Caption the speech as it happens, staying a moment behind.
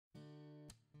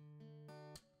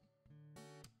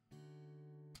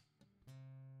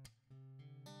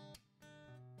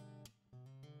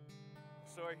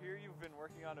So I hear you've been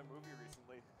working on a movie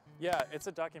recently. Yeah, it's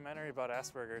a documentary about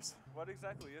Asperger's. What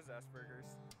exactly is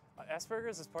Asperger's?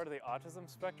 Asperger's is part of the autism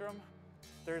spectrum.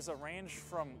 There's a range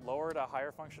from lower to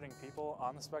higher functioning people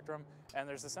on the spectrum, and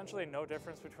there's essentially no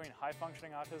difference between high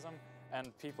functioning autism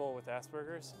and people with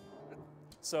Asperger's.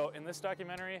 So in this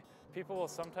documentary, people will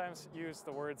sometimes use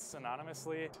the words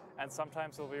synonymously, and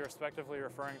sometimes they'll be respectively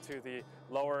referring to the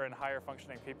lower and higher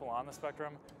functioning people on the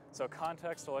spectrum. So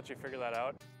context will let you figure that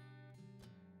out.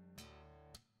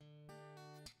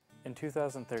 In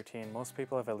 2013, most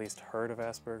people have at least heard of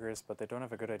Asperger's, but they don't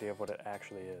have a good idea of what it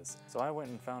actually is. So I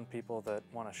went and found people that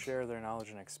want to share their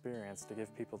knowledge and experience to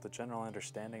give people the general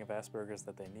understanding of Asperger's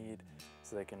that they need,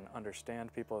 so they can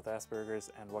understand people with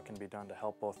Asperger's and what can be done to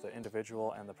help both the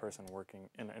individual and the person working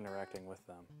and interacting with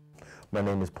them. My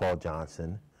name is Paul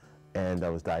Johnson, and I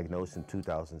was diagnosed in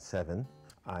 2007.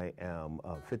 I am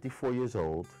 54 years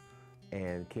old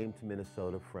and came to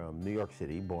Minnesota from New York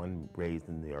City, born and raised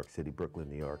in New York City, Brooklyn,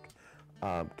 New York.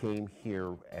 Came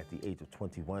here at the age of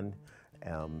 21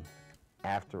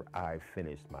 after I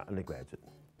finished my undergraduate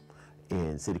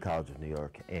in City College of New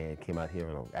York, and came out here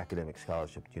on an academic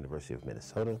scholarship at the University of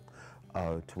Minnesota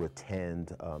to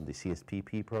attend the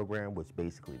CSPP program, which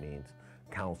basically means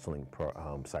counseling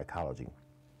psychology.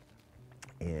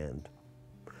 And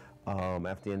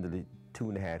after the end of the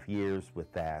 2.5 years with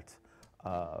that,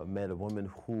 met a woman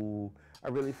who I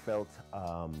really felt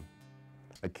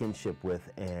a kinship with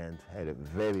and had a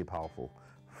very powerful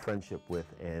friendship with,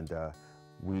 and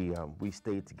we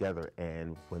stayed together.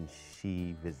 And when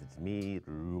she visited me,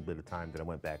 a little bit of time that I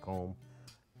went back home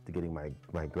to getting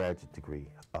my graduate degree,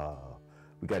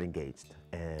 we got engaged,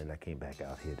 and I came back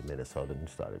out here to Minnesota and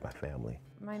started my family.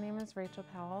 My name is Rachel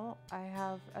Powell. I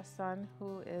have a son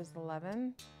who is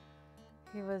 11.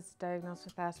 He was diagnosed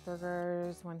with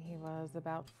Asperger's when he was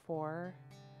about 4,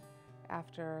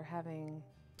 after having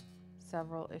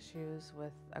several issues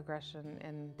with aggression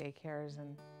in daycares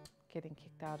and getting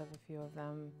kicked out of a few of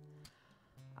them.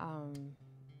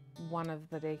 One of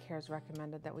the daycares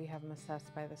recommended that we have him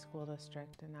assessed by the school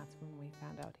district, and that's when we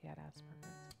found out he had Asperger's.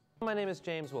 My name is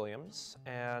James Williams,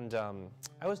 and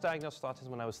I was diagnosed with autism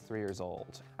when I was 3 years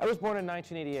old. I was born in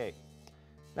 1988.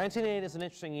 1988 is an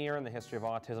interesting year in the history of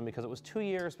autism because it was 2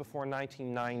 years before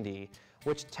 1990,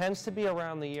 which tends to be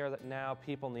around the year that now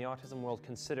people in the autism world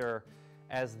consider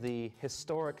as the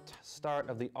historic start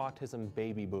of the autism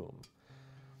baby boom.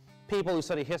 People who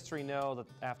study history know that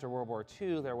after World War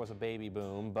II there was a baby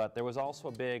boom, but there was also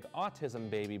a big autism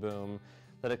baby boom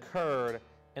that occurred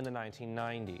in the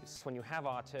 1990s. When you have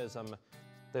autism,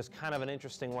 there's kind of an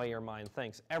interesting way your mind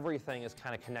thinks. Everything is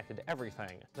kind of connected to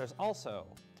everything. There's also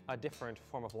a different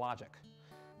form of logic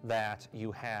that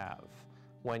you have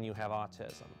when you have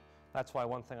autism. That's why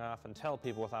one thing I often tell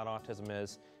people without autism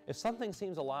is, if something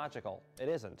seems illogical, it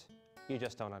isn't. You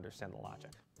just don't understand the logic.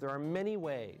 There are many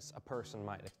ways a person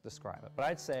might describe it, but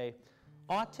I'd say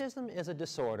autism is a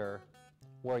disorder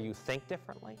where you think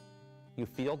differently, you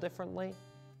feel differently,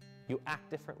 you act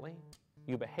differently,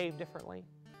 you behave differently,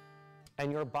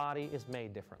 and your body is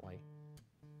made differently.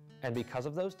 And because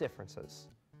of those differences,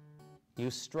 you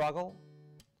struggle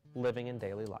living in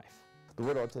daily life. The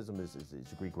word autism is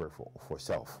a Greek word for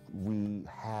self. We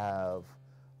have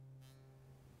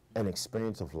an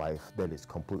experience of life that is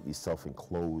completely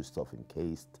self-enclosed,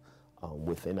 self-encased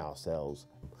within ourselves.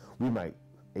 We might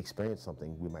experience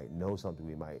something, we might know something,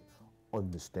 we might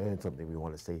understand something we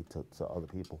want to say to other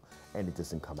people, and it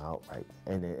doesn't come out right.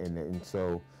 And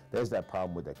so there's that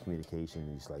problem with that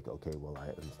communication. It's like, okay, well, I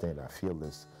understand, I feel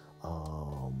this.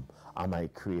 I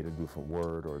might create a different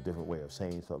word or a different way of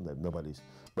saying something that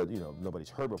nobody's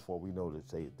heard before. We know to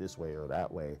say it this way or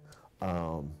that way,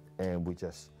 and we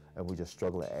just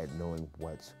struggle at knowing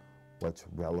what's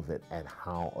relevant and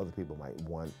how other people might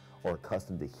want or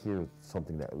accustomed to hear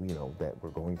something that that we're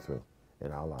going through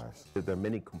in our lives. There are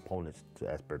many components to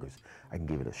Asperger's. I can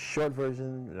give it a short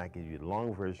version and I can give you the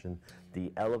long version.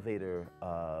 The elevator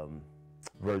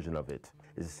version of it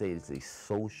is to say it's a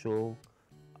social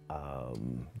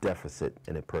deficit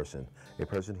in a person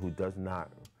who does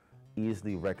not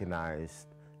easily recognize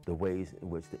the ways in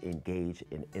which to engage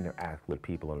and interact with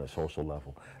people on a social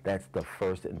level. That's the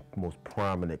first and most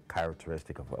prominent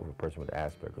characteristic of a person with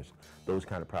Asperger's. Those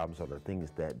kind of problems are the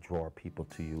things that draw people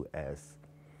to you as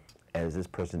this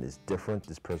person is different,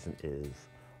 this person is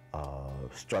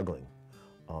struggling,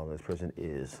 this person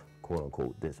is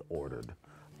quote-unquote disordered.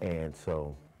 And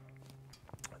so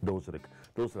those are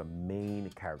the main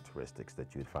characteristics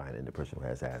that you'd find in the person who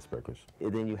has Asperger's.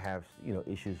 And then you have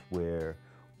issues where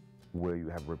where you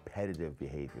have repetitive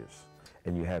behaviors.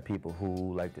 And you have people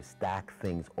who like to stack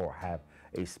things or have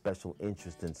a special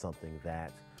interest in something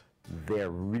that they're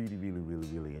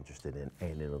really interested in,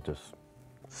 and it'll just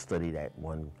study that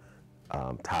one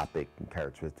topic and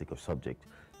characteristic or subject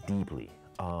deeply.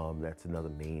 That's another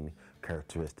main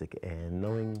characteristic. And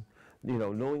knowing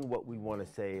what we want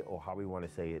to say or how we want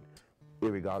to say it,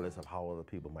 irregardless of how other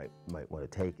people might want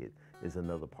to take it, is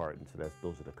another part. And so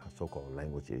those are the so-called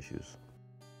language issues.